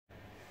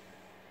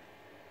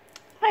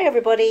Hi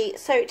everybody,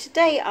 so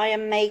today I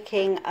am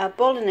making a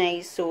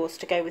Bolognese sauce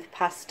to go with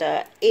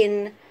pasta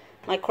in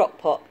my crock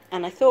pot,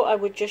 and I thought I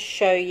would just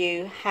show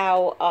you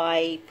how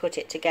I put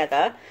it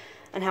together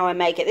and how I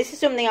make it. This is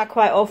something I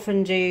quite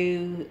often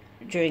do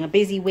during a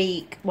busy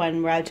week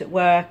when we're out at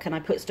work, and I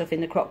put stuff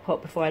in the crock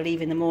pot before I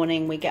leave in the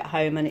morning. We get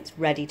home and it's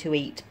ready to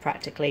eat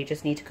practically,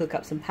 just need to cook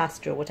up some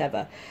pasta or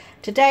whatever.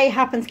 Today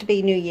happens to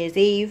be New Year's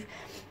Eve.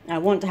 I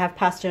want to have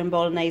pasta and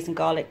bolognese and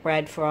garlic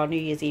bread for our New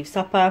Year's Eve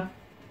supper.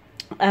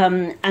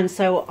 And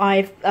so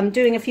I'm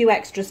doing a few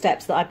extra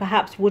steps that I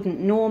perhaps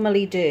wouldn't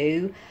normally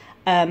do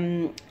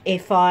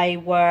if I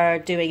were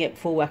doing it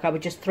before work. I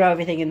would just throw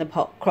everything in the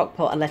crock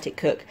pot and let it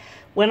cook.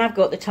 When I've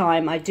got the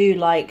time, I do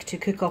like to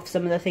cook off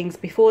some of the things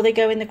before they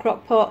go in the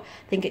crock pot.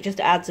 I think it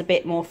just adds a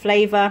bit more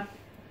flavour.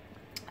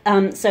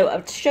 So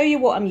I'll show you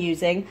what I'm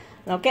using,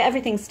 and I'll get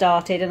everything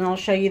started, and I'll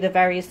show you the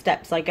various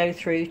steps I go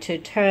through to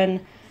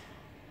turn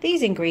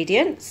these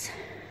ingredients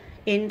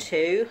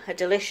into a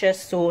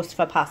delicious sauce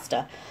for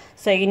pasta.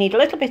 So you need a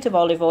little bit of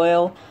olive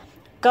oil,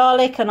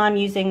 garlic, and I'm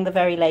using the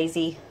very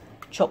lazy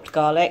chopped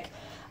garlic,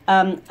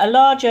 a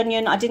large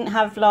onion. I didn't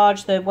have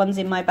large, the ones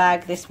in my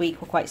bag this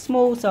week were quite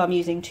small, so I'm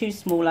using 2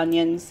 small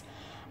onions,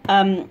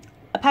 a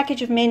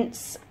package of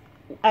mince.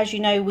 As you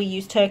know, we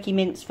use turkey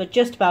mince for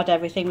just about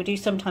everything. We do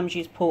sometimes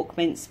use pork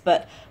mince,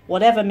 but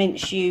whatever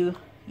mince you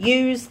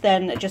use,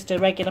 then just a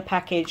regular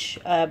package,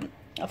 a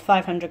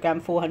 500 gram,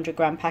 400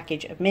 gram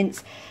package of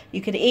mince. You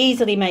could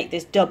easily make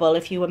this double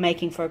if you were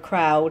making for a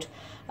crowd.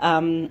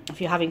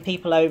 If you're having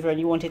people over and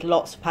you wanted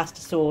lots of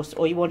pasta sauce,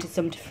 or you wanted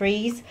some to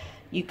freeze,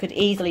 you could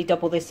easily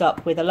double this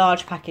up with a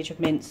large package of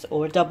mince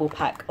or a double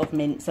pack of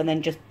mince, and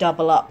then just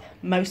double up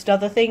most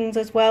other things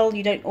as well.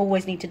 You don't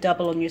always need to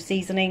double on your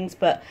seasonings,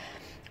 but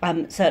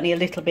certainly a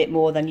little bit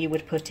more than you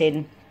would put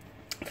in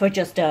for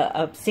just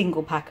a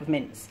single pack of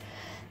mince.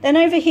 Then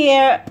over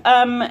here,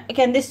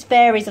 again, this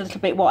varies a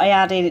little bit what I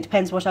add in. It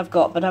depends what I've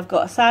got, but I've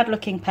got a sad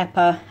looking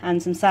pepper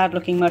and some sad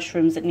looking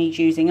mushrooms that need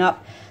using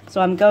up.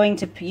 So I'm going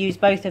to use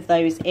both of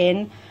those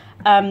in.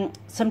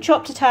 Some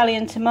chopped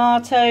Italian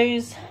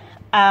tomatoes,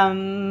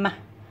 a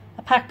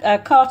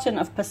carton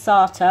of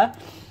passata,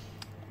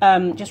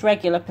 just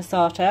regular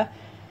passata,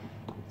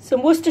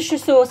 some Worcestershire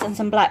sauce and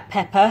some black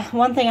pepper.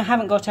 One thing I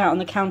haven't got out on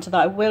the counter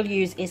that I will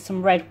use is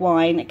some red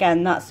wine.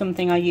 Again, that's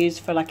something I use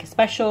for like a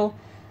special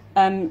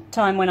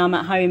time when I'm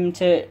at home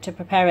to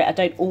prepare it. I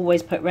don't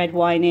always put red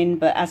wine in,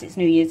 but as it's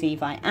New Year's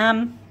Eve I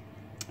am.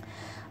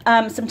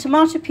 Some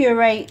tomato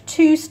puree,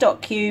 2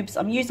 stock cubes.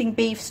 I'm using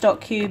beef stock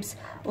cubes,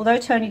 although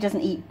Tony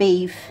doesn't eat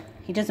beef.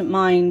 He doesn't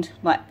mind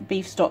like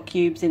beef stock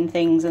cubes in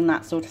things and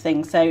that sort of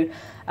thing, so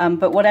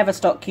but whatever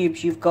stock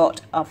cubes you've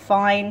got are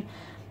fine.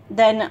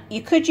 Then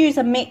you could use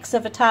a mix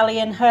of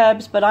Italian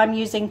herbs, but I'm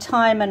using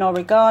thyme and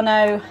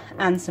oregano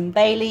and some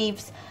bay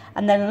leaves,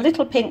 and then a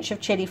little pinch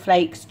of chili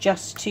flakes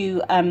just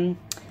to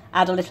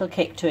add a little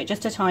kick to it,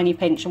 just a tiny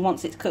pinch. And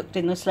once it's cooked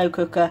in the slow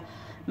cooker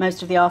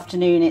most of the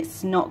afternoon,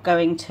 it's not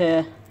going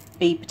to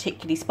be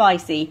particularly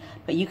spicy,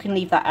 but you can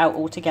leave that out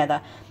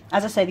altogether.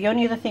 As I say, the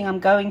only other thing I'm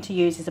going to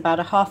use is about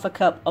a half a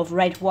cup of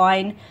red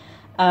wine,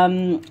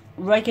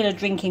 regular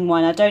drinking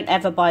wine. I don't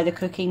ever buy the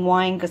cooking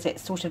wine because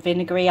it's sort of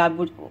vinegary. I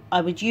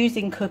would use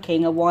in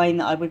cooking a wine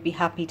that I would be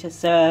happy to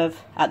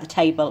serve at the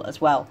table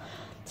as well.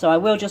 So I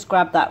will just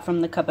grab that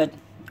from the cupboard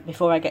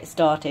before I get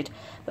started.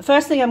 The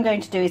first thing I'm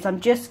going to do is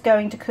I'm just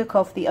going to cook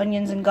off the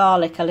onions and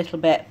garlic a little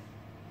bit.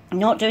 I'm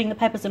not doing the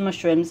peppers and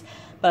mushrooms,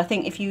 but I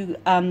think if you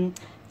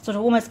sort of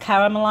almost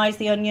caramelize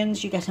the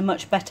onions, you get a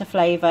much better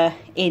flavour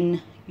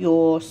in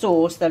your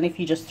sauce than if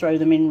you just throw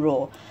them in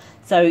raw.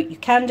 So you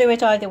can do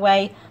it either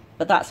way,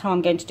 but that's how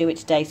I'm going to do it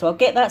today. So I'll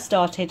get that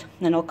started,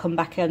 and then I'll come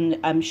back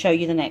and show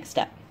you the next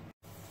step.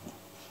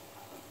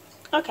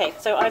 Okay,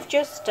 so I've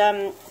just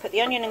put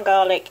the onion and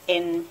garlic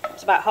in.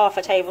 It's about half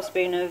a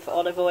tablespoon of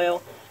olive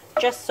oil.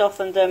 Just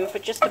softened them for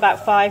just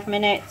about 5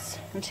 minutes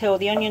until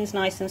the onion's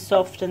nice and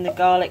soft and the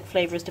garlic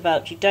flavour is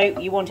developed.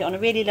 You want it on a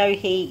really low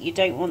heat. You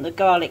don't want the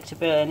garlic to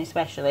burn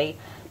especially,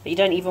 but you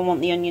don't even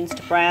want the onions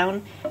to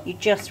brown. You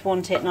just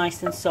want it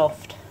nice and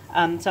soft. So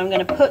I'm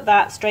going to put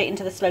that straight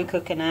into the slow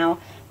cooker now.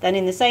 Then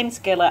in the same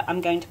skillet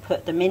I'm going to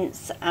put the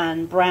mince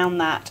and brown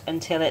that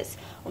until it's,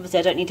 obviously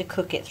I don't need to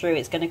cook it through,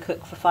 it's going to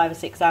cook for 5 or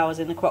 6 hours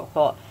in the crock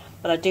pot,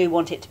 but I do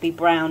want it to be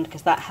browned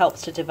because that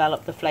helps to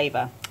develop the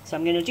flavour. So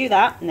I'm going to do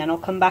that, and then I'll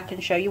come back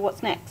and show you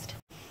what's next.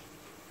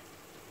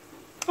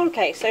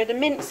 Okay, so the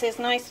mince is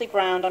nicely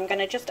browned. I'm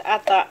going to just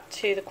add that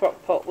to the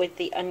crock pot with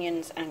the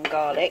onions and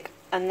garlic.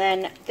 And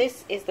then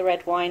this is the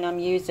red wine I'm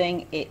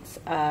using. It's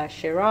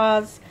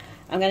Shiraz.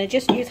 I'm going to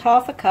just use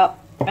half a cup,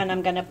 and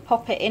I'm going to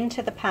pop it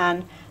into the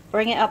pan,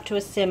 bring it up to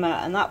a simmer,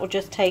 and that will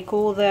just take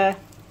all the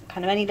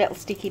kind of any little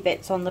sticky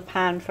bits on the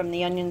pan from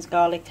the onions,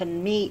 garlic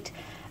and meat,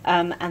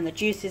 and the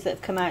juices that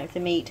have come out of the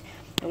meat.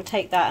 It will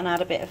take that and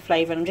add a bit of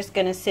flavour. And I'm just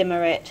going to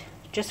simmer it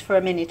just for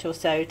a minute or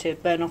so to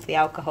burn off the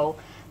alcohol,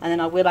 and then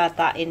I will add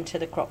that into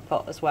the crock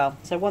pot as well.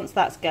 So once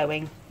that's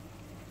going,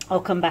 I'll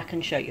come back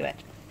and show you it.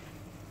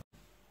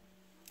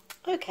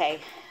 Okay,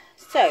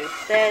 so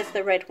there's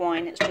the red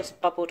wine. It's just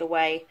bubbled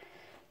away.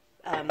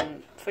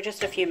 for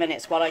just a few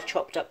minutes while I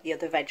chopped up the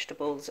other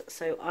vegetables.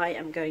 So I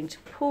am going to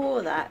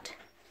pour that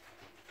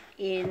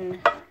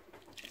in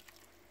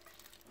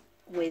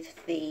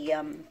with the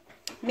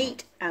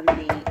meat and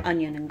the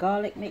onion and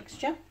garlic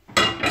mixture.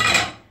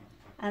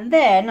 And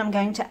then I'm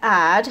going to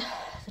add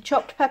the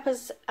chopped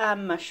peppers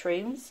and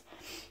mushrooms,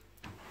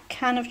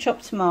 can of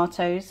chopped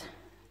tomatoes,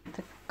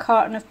 the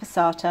carton of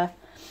passata,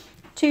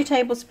 2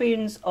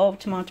 tablespoons of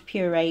tomato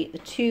puree, the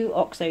 2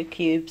 OXO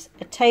cubes,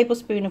 a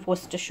tablespoon of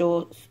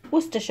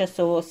Worcestershire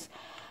sauce,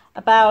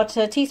 about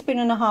 1.5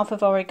 teaspoons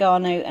of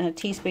oregano and a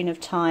teaspoon of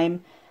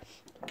thyme,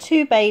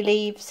 2 bay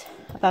leaves,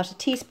 about 1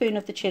 teaspoon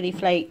of the chili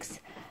flakes,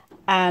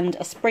 and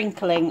a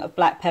sprinkling of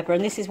black pepper.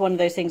 And this is one of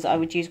those things that I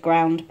would use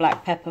ground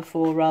black pepper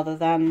for rather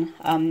than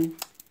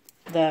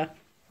the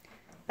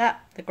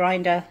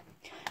grinder.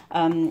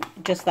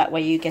 Just that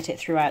way you get it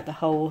throughout the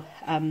whole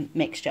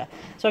mixture.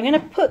 So I'm going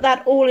to put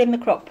that all in the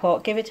crock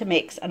pot, give it a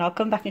mix, and I'll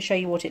come back and show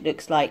you what it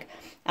looks like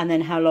and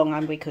then how long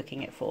I'm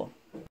cooking it for.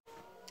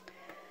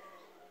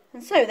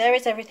 And so there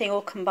is everything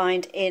all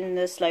combined in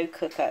the slow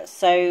cooker.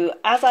 So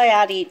as I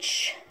add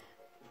each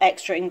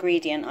extra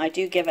ingredient, I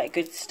do give it a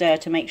good stir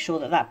to make sure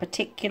that that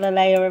particular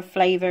layer of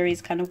flavour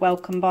is kind of well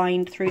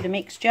combined through the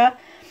mixture.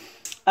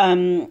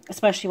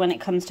 Especially when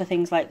it comes to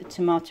things like the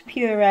tomato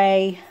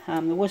puree,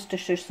 the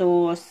Worcestershire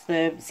sauce,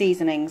 the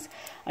seasonings.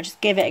 I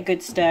just give it a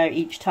good stir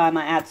each time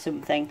I add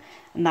something,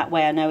 and that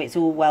way I know it's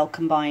all well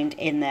combined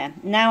in there.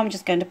 Now I'm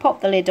just going to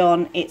pop the lid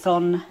on. It's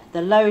on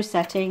the low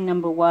setting,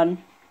 number 1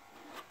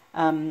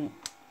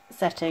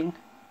 setting.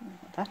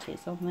 That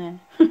is on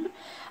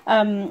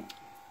there.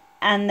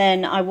 And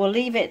then I will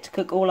leave it to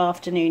cook all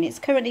afternoon. It's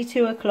currently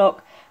 2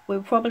 o'clock.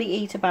 We'll probably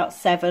eat about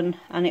 7,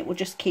 and it will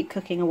just keep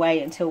cooking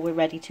away until we're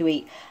ready to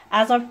eat.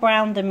 As I've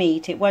browned the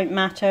meat, it won't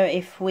matter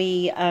if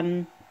we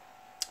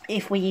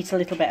eat a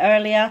little bit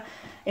earlier.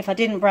 If I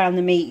didn't brown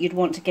the meat, you'd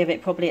want to give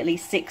it probably at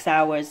least 6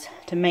 hours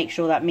to make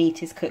sure that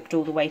meat is cooked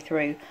all the way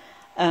through.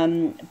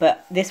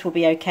 But this will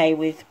be okay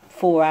with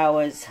 4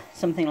 hours,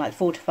 something like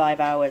 4 to 5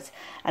 hours.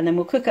 And then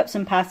we'll cook up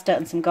some pasta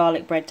and some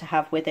garlic bread to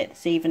have with it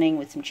this evening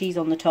with some cheese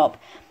on the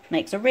top.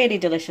 Makes a really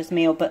delicious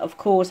meal, but of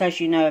course, as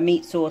you know, a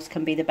meat sauce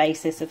can be the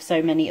basis of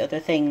so many other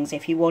things.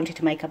 If you wanted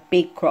to make a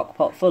big crock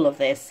pot full of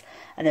this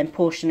and then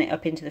portion it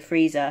up into the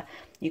freezer,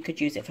 you could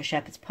use it for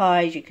shepherd's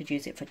pies, you could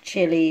use it for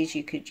chilies,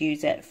 you could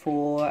use it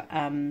for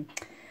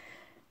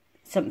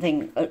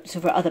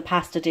for other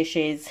pasta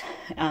dishes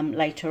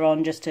later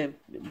on, just to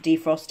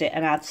defrost it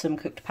and add some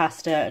cooked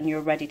pasta and you're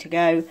ready to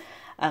go.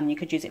 You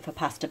could use it for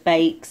pasta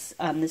bakes.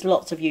 There's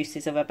lots of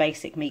uses of a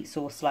basic meat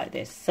sauce like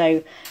this.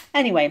 So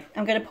anyway,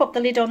 I'm going to pop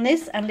the lid on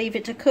this and leave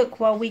it to cook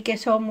while we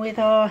get on with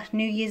our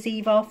New Year's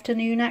Eve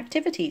afternoon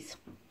activities.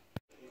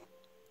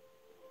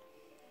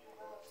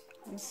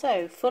 And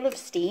so, full of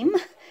steam,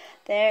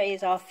 there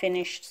is our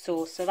finished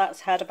sauce. So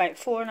that's had about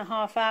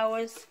 4.5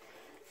 hours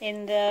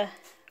in the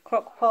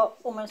crock pot,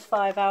 almost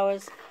 5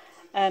 hours.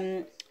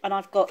 And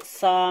I've got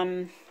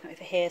some,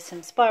 over here,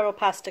 some spiral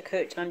pasta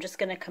cooked, and I'm just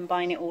going to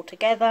combine it all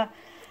together.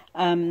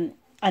 And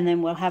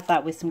then we'll have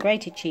that with some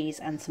grated cheese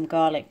and some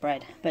garlic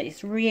bread. But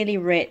it's really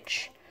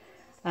rich.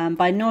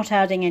 By not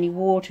adding any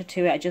water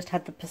to it, I just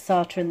had the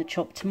passata and the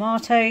chopped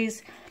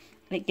tomatoes.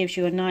 It gives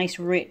you a nice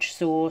rich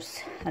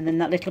sauce, and then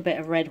that little bit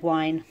of red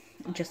wine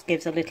just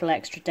gives a little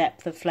extra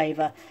depth of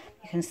flavour.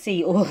 You can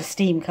see all the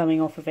steam coming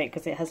off of it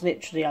because it has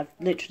I've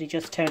literally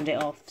just turned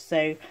it off.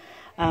 So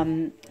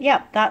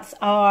yeah, that's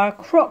our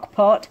crock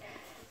pot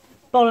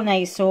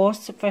Bolognese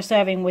sauce for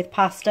serving with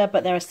pasta,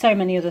 but there are so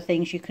many other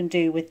things you can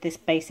do with this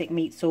basic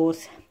meat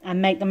sauce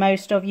and make the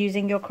most of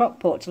using your crock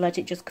pot to let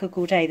it just cook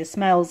all day. The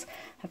smells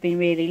have been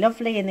really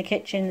lovely in the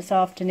kitchen this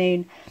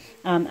afternoon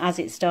as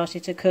it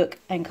started to cook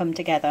and come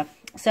together.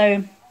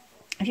 So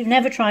if you've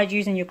never tried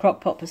using your crock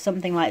pot for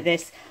something like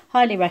this,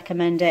 highly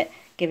recommend it.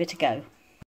 Give it a go.